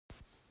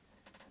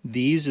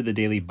These are the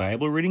daily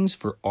Bible readings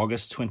for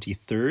August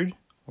 23rd,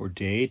 or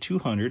day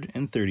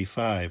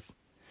 235.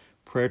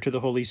 Prayer to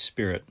the Holy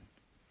Spirit.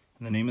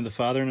 In the name of the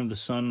Father, and of the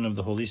Son, and of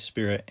the Holy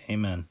Spirit.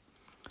 Amen.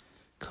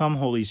 Come,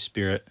 Holy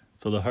Spirit,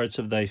 fill the hearts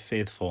of thy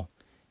faithful,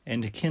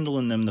 and kindle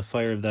in them the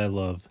fire of thy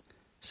love.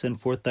 Send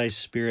forth thy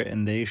Spirit,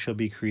 and they shall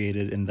be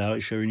created, and thou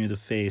shalt renew the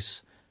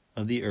face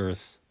of the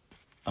earth.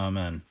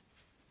 Amen.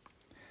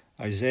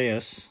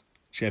 Isaiah,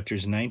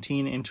 chapters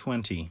 19 and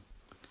 20.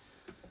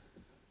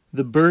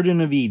 The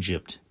burden of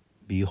Egypt.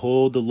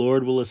 Behold, the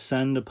Lord will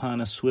ascend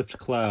upon a swift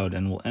cloud,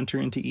 and will enter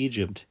into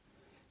Egypt.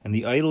 And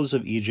the idols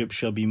of Egypt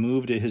shall be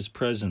moved at his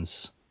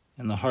presence,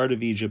 and the heart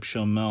of Egypt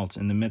shall melt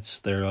in the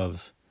midst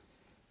thereof.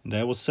 And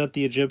I will set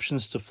the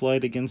Egyptians to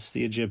flight against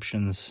the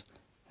Egyptians,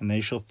 and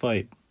they shall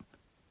fight,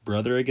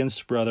 brother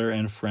against brother,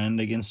 and friend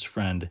against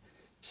friend,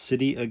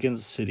 city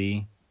against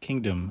city,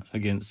 kingdom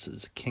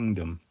against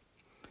kingdom.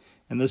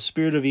 And the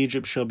spirit of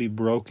Egypt shall be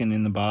broken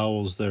in the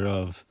bowels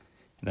thereof.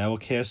 And I will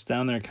cast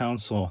down their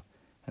counsel,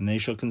 and they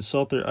shall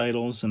consult their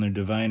idols and their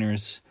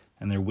diviners,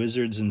 and their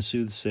wizards and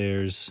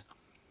soothsayers.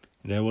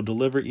 And I will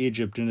deliver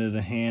Egypt into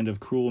the hand of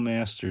cruel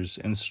masters,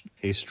 and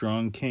a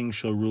strong king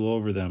shall rule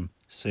over them,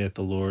 saith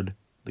the Lord,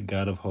 the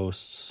God of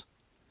hosts.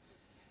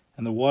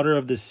 And the water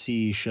of the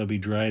sea shall be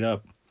dried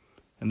up,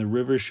 and the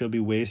rivers shall be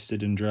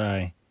wasted and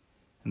dry,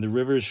 and the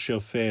rivers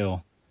shall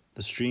fail,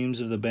 the streams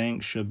of the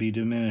banks shall be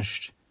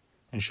diminished,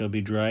 and shall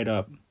be dried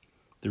up.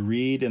 The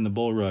reed and the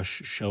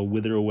bulrush shall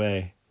wither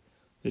away.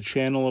 The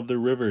channel of the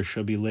river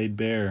shall be laid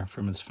bare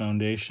from its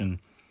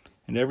foundation,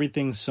 and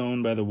everything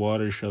sown by the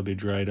water shall be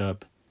dried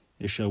up.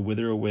 It shall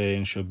wither away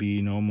and shall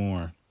be no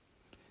more.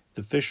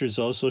 The fishers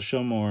also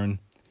shall mourn,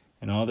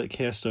 and all that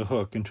cast a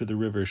hook into the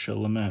river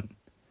shall lament.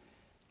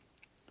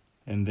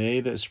 And they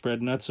that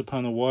spread nets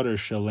upon the water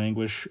shall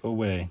languish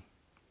away.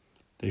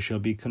 They shall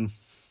be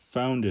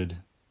confounded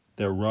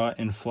that wrought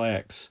in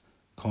flax,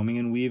 combing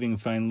and weaving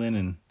fine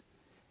linen,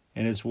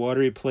 and its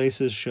watery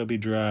places shall be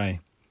dry.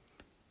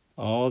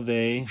 All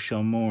they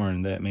shall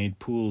mourn that made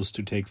pools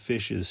to take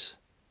fishes.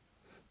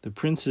 The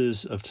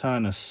princes of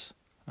Tanis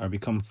are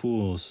become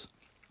fools.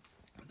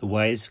 The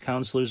wise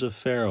counselors of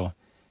Pharaoh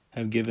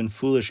have given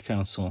foolish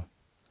counsel.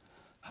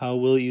 How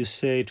will you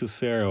say to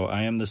Pharaoh,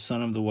 I am the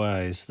son of the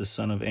wise, the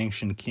son of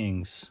ancient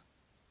kings?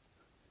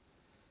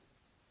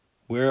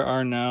 Where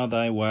are now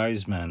thy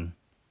wise men?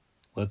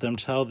 Let them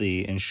tell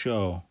thee and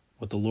show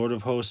what the Lord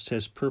of hosts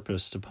has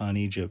purposed upon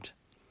Egypt.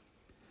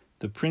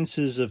 The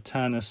princes of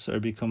Tanis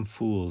are become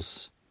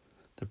fools.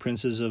 The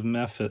princes of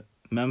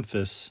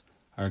Memphis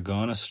are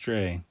gone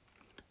astray.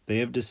 They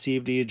have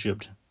deceived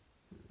Egypt,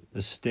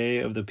 the stay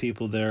of the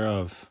people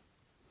thereof.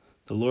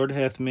 The Lord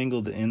hath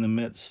mingled in the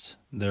midst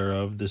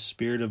thereof the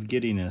spirit of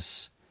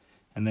giddiness,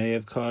 and they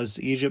have caused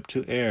Egypt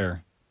to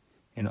err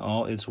in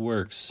all its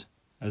works,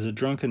 as a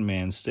drunken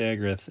man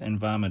staggereth and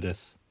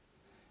vomiteth.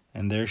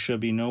 And there shall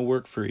be no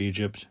work for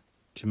Egypt,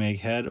 to make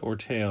head or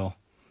tail,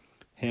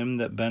 him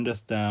that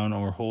bendeth down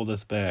or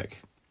holdeth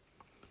back.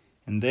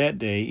 In that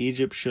day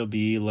Egypt shall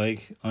be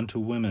like unto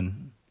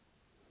women,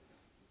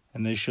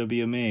 and they shall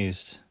be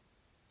amazed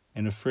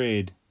and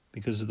afraid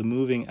because of the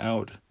moving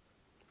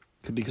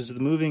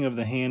of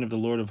the hand of the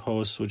Lord of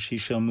hosts, which he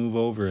shall move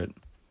over it.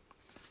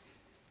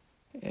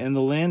 And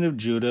the land of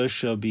Judah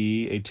shall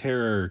be a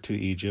terror to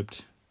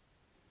Egypt.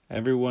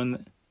 Every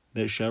one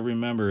that shall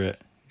remember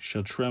it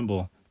shall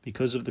tremble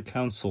because of the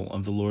counsel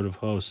of the Lord of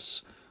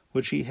hosts,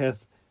 which he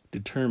hath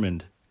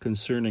determined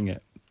concerning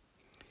it.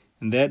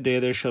 In that day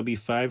there shall be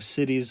 5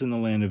 cities in the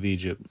land of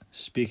Egypt,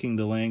 speaking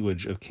the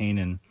language of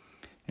Canaan,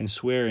 and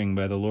swearing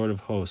by the Lord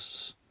of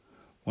hosts.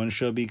 One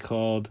shall be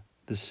called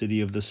the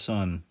city of the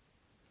sun.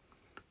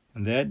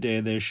 In that day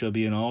there shall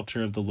be an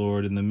altar of the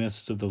Lord in the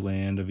midst of the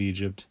land of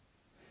Egypt,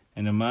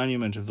 and a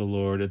monument of the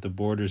Lord at the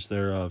borders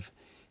thereof.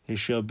 It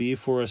shall be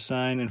for a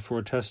sign and for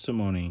a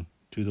testimony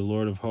to the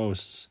Lord of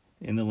hosts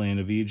in the land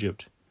of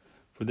Egypt.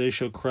 For they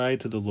shall cry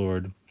to the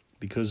Lord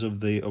because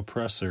of the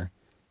oppressor,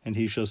 and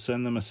he shall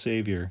send them a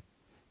Savior,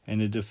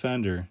 and a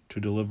defender to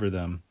deliver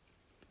them.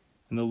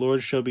 And the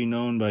Lord shall be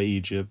known by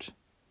Egypt,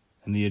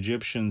 and the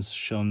Egyptians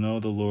shall know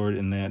the Lord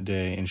in that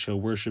day, and shall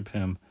worship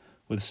him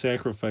with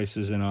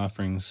sacrifices and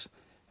offerings,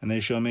 and they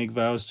shall make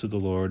vows to the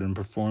Lord, and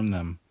perform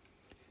them.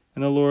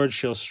 And the Lord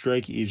shall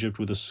strike Egypt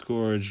with a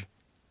scourge,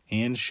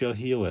 and shall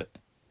heal it.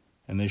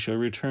 And they shall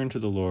return to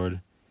the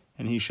Lord,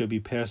 and he shall be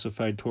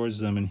pacified towards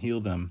them, and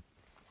heal them.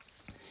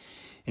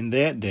 In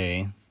that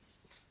day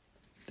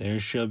there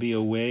shall be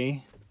a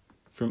way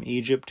from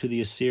Egypt to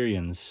the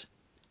Assyrians,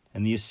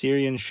 and the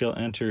Assyrians shall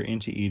enter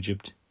into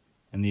Egypt,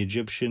 and the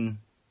Egyptian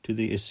to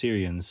the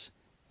Assyrians,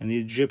 and the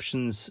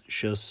Egyptians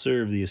shall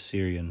serve the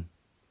Assyrian.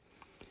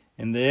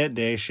 In that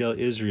day shall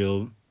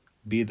Israel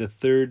be the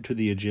third to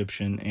the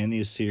Egyptian and the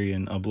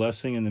Assyrian, a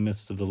blessing in the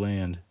midst of the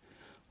land,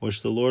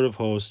 which the Lord of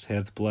hosts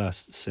hath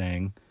blessed,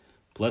 saying,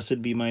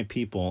 Blessed be my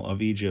people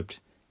of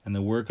Egypt, and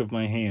the work of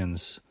my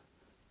hands,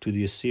 to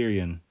the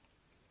Assyrian,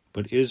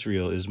 but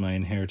Israel is my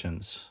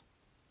inheritance.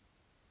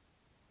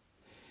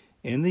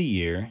 In the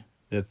year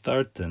that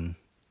Thartan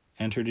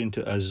entered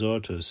into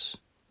Azotus,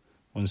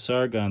 when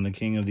Sargon the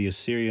king of the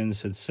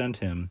Assyrians had sent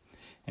him,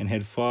 and he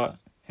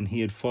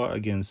had fought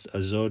against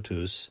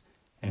Azotus,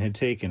 and had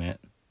taken it.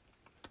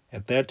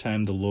 At that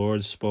time the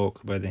Lord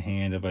spoke by the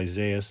hand of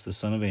Isaiah the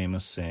son of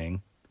Amos,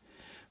 saying,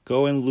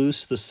 Go and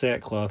loose the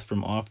sackcloth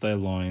from off thy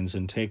loins,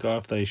 and take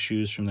off thy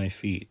shoes from thy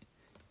feet.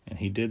 And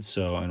he did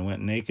so, and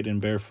went naked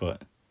and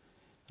barefoot.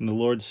 And the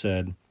Lord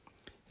said,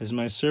 As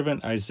my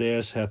servant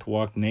Isaiah hath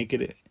walked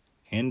naked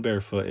and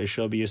barefoot, it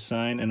shall be a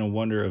sign and a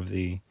wonder of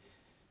thee,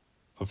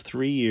 of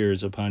 3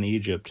 years upon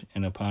Egypt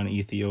and upon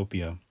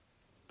Ethiopia.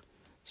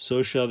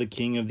 So shall the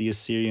king of the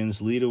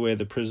Assyrians lead away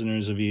the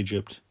prisoners of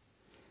Egypt,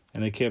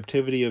 and the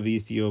captivity of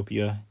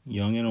Ethiopia,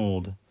 young and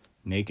old,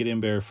 naked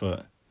and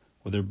barefoot,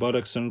 with their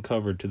buttocks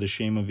uncovered, to the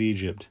shame of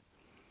Egypt.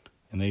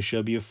 And they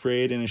shall be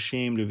afraid and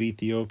ashamed of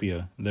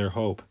Ethiopia, their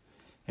hope,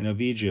 and of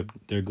Egypt,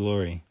 their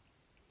glory.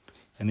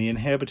 And the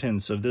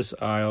inhabitants of this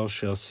isle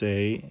shall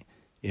say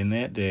in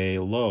that day,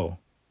 Lo,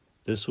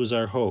 this was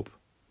our hope,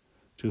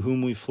 to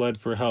whom we fled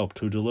for help,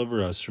 to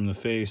deliver us from the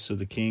face of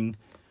the king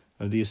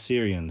of the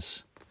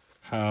Assyrians.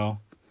 How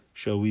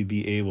shall we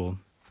be able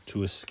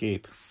to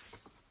escape?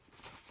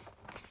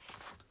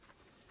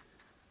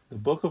 The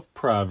book of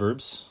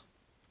Proverbs,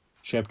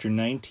 chapter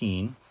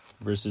 19,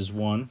 verses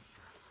 1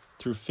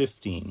 through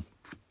 15.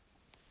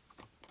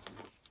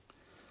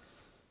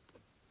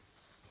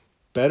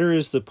 Better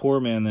is the poor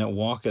man that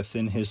walketh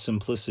in his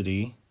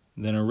simplicity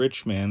than a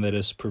rich man that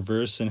is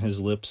perverse in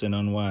his lips and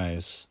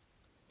unwise.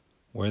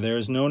 Where there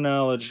is no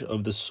knowledge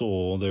of the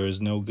soul, there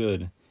is no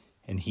good,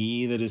 and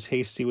he that is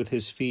hasty with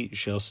his feet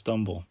shall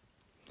stumble.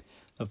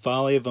 The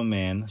folly of a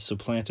man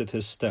supplanteth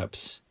his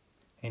steps,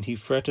 and he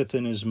fretteth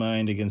in his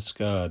mind against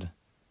God.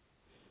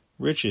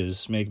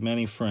 Riches make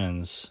many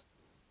friends,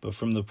 but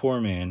from the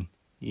poor man,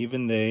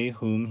 even they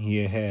whom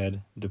he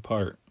had,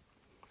 depart.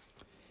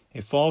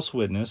 A false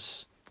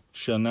witness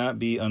shall not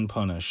be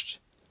unpunished,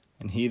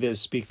 and he that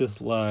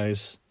speaketh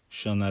lies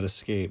shall not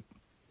escape.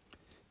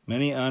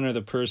 Many honor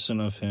the person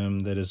of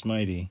him that is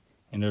mighty,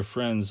 and are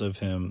friends of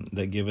him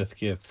that giveth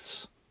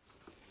gifts.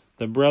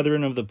 The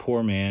brethren of the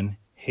poor man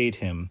hate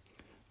him.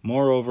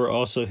 Moreover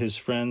also his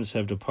friends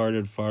have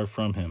departed far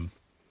from him.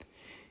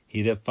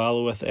 He that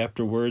followeth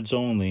after words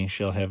only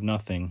shall have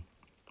nothing,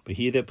 but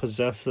he that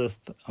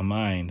possesseth a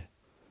mind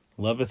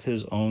loveth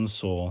his own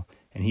soul,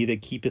 and he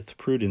that keepeth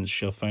prudence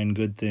shall find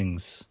good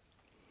things.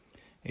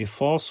 A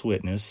false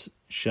witness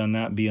shall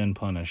not be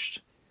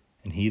unpunished,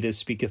 and he that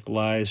speaketh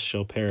lies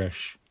shall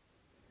perish.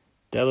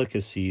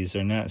 Delicacies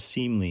are not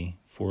seemly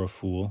for a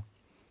fool,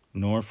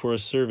 nor for a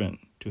servant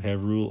to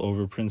have rule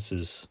over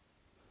princes.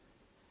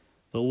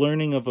 The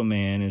learning of a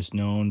man is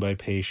known by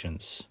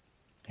patience,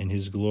 and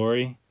his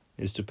glory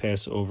is to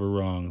pass over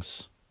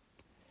wrongs.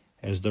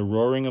 As the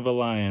roaring of a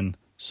lion,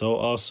 so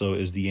also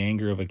is the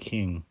anger of a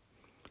king,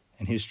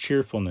 and his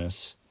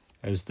cheerfulness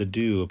as the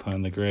dew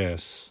upon the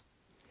grass.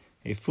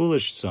 A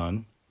foolish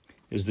son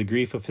is the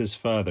grief of his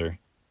father,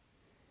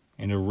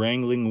 and a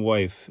wrangling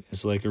wife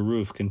is like a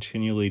roof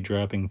continually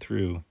dropping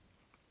through.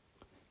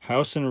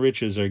 House and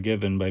riches are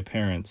given by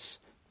parents,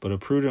 but a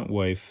prudent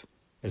wife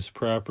is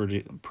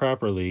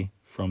properly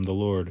from the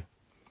Lord.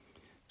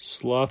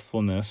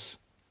 Slothfulness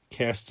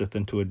casteth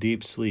into a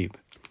deep sleep,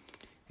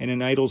 and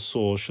an idle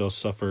soul shall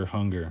suffer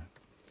hunger.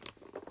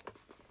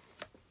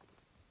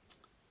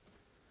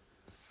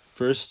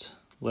 First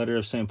letter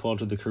of St. Paul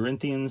to the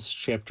Corinthians,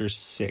 chapter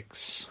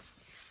 6.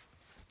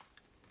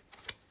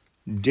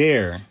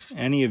 Dare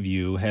any of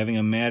you, having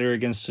a matter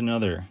against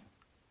another,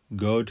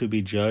 go to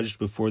be judged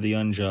before the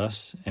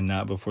unjust, and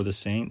not before the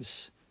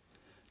saints?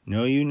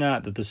 Know you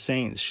not that the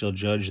saints shall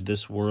judge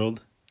this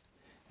world?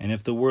 And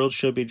if the world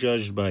shall be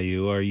judged by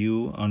you, are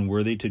you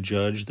unworthy to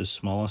judge the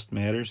smallest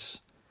matters?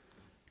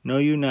 Know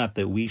you not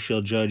that we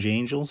shall judge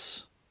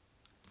angels?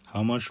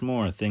 How much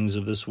more things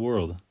of this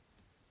world?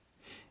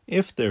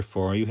 If,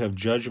 therefore, you have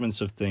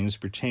judgments of things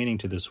pertaining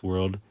to this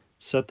world,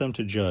 set them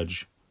to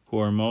judge, who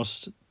are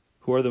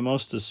the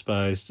most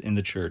despised in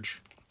the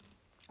church.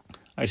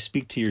 I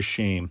speak to your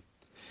shame.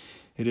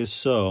 It is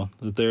so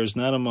that there is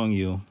not among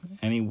you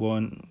any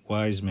one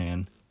wise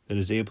man that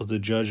is able to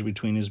judge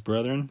between his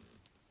brethren,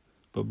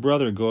 but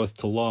brother goeth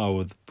to law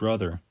with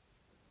brother,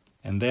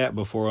 and that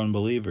before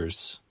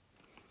unbelievers.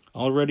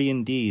 Already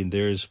indeed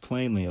there is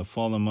plainly a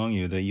fault among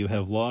you that you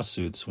have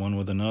lawsuits one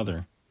with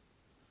another.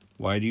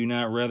 Why do you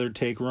not rather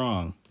take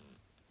wrong?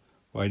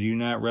 Why do you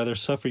not rather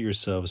suffer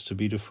yourselves to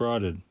be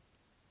defrauded?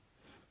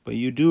 But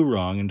you do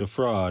wrong and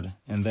defraud,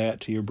 and that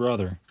to your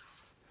brother.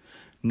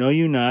 Know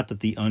you not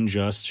that the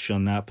unjust shall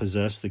not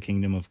possess the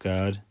kingdom of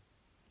God?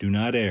 Do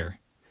not err.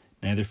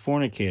 Neither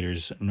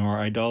fornicators, nor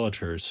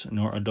idolaters,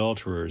 nor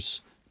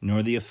adulterers,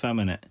 nor the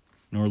effeminate,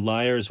 nor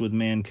liars with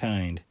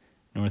mankind,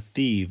 nor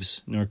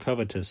thieves, nor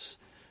covetous,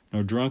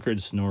 nor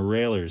drunkards, nor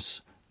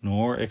railers,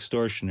 nor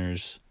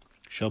extortioners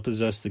shall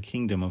possess the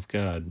kingdom of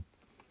God.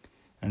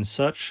 And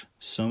such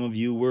some of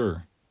you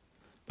were.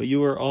 But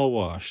you are all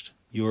washed,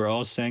 you are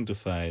all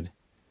sanctified,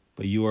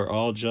 but you are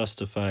all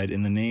justified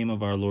in the name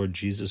of our Lord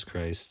Jesus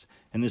Christ,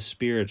 and the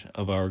Spirit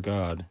of our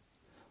God.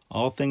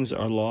 All things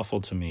are lawful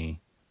to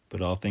me,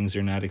 but all things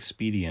are not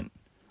expedient.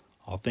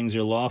 All things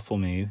are lawful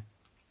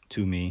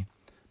to me,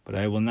 but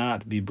I will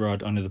not be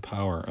brought under the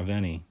power of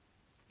any.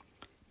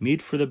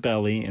 Meat for the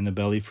belly, and the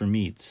belly for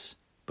meats,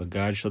 but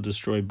God shall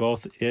destroy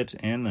both it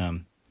and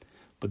them.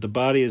 But the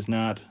body is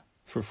not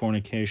for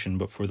fornication,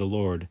 but for the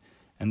Lord,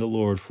 and the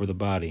Lord for the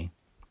body.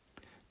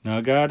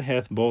 Now God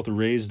hath both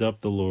raised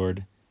up the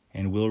Lord,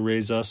 and will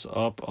raise us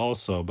up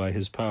also by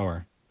his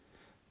power.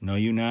 Know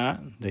you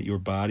not that your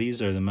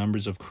bodies are the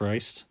members of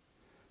Christ?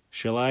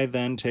 Shall I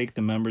then take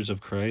the members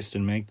of Christ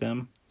and make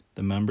them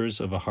the members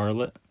of a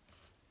harlot?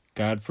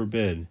 God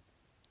forbid.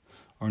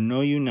 Or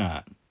know you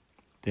not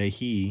that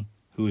he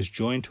who is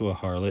joined to a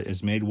harlot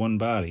is made one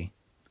body?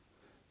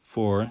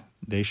 For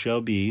they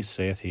shall be,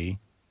 saith he,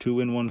 two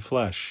in one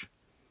flesh.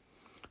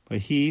 But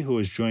he who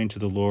is joined to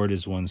the Lord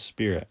is one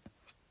spirit.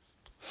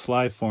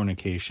 Fly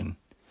fornication.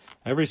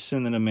 Every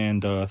sin that a man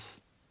doth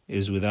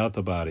is without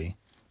the body,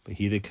 but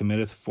he that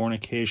committeth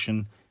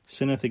fornication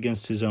sinneth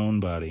against his own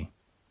body.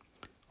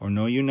 Or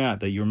know you not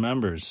that your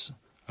members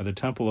are the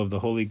temple of the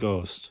Holy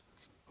Ghost,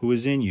 who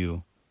is in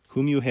you,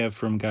 whom you have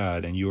from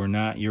God, and you are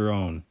not your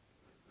own?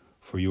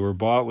 For you were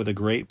bought with a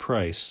great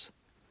price.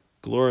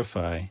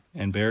 Glorify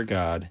and bear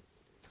God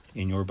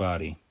in your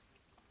body.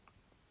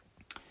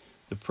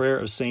 The prayer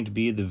of Saint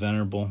Bede the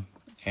Venerable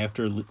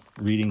after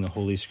reading the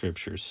Holy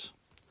Scriptures.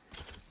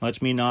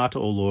 Let me not,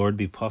 O Lord,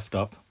 be puffed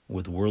up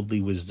with worldly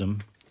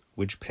wisdom,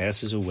 which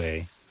passes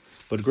away,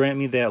 but grant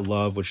me that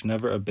love which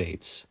never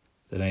abates,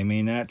 that I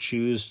may not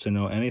choose to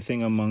know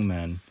anything among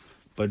men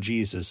but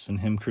Jesus and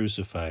him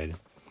crucified.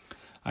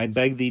 I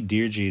beg thee,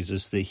 dear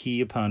Jesus, that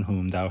he upon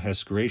whom thou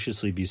hast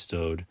graciously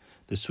bestowed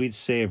the sweet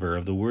savour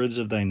of the words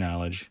of thy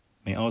knowledge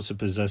may also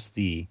possess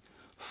thee,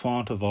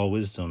 fount of all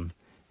wisdom,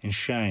 and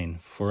shine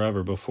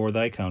forever before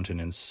thy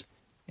countenance.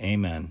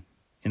 Amen.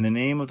 In the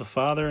name of the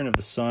Father, and of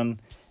the Son,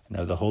 and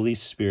of the Holy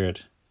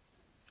Spirit.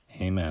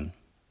 Amen.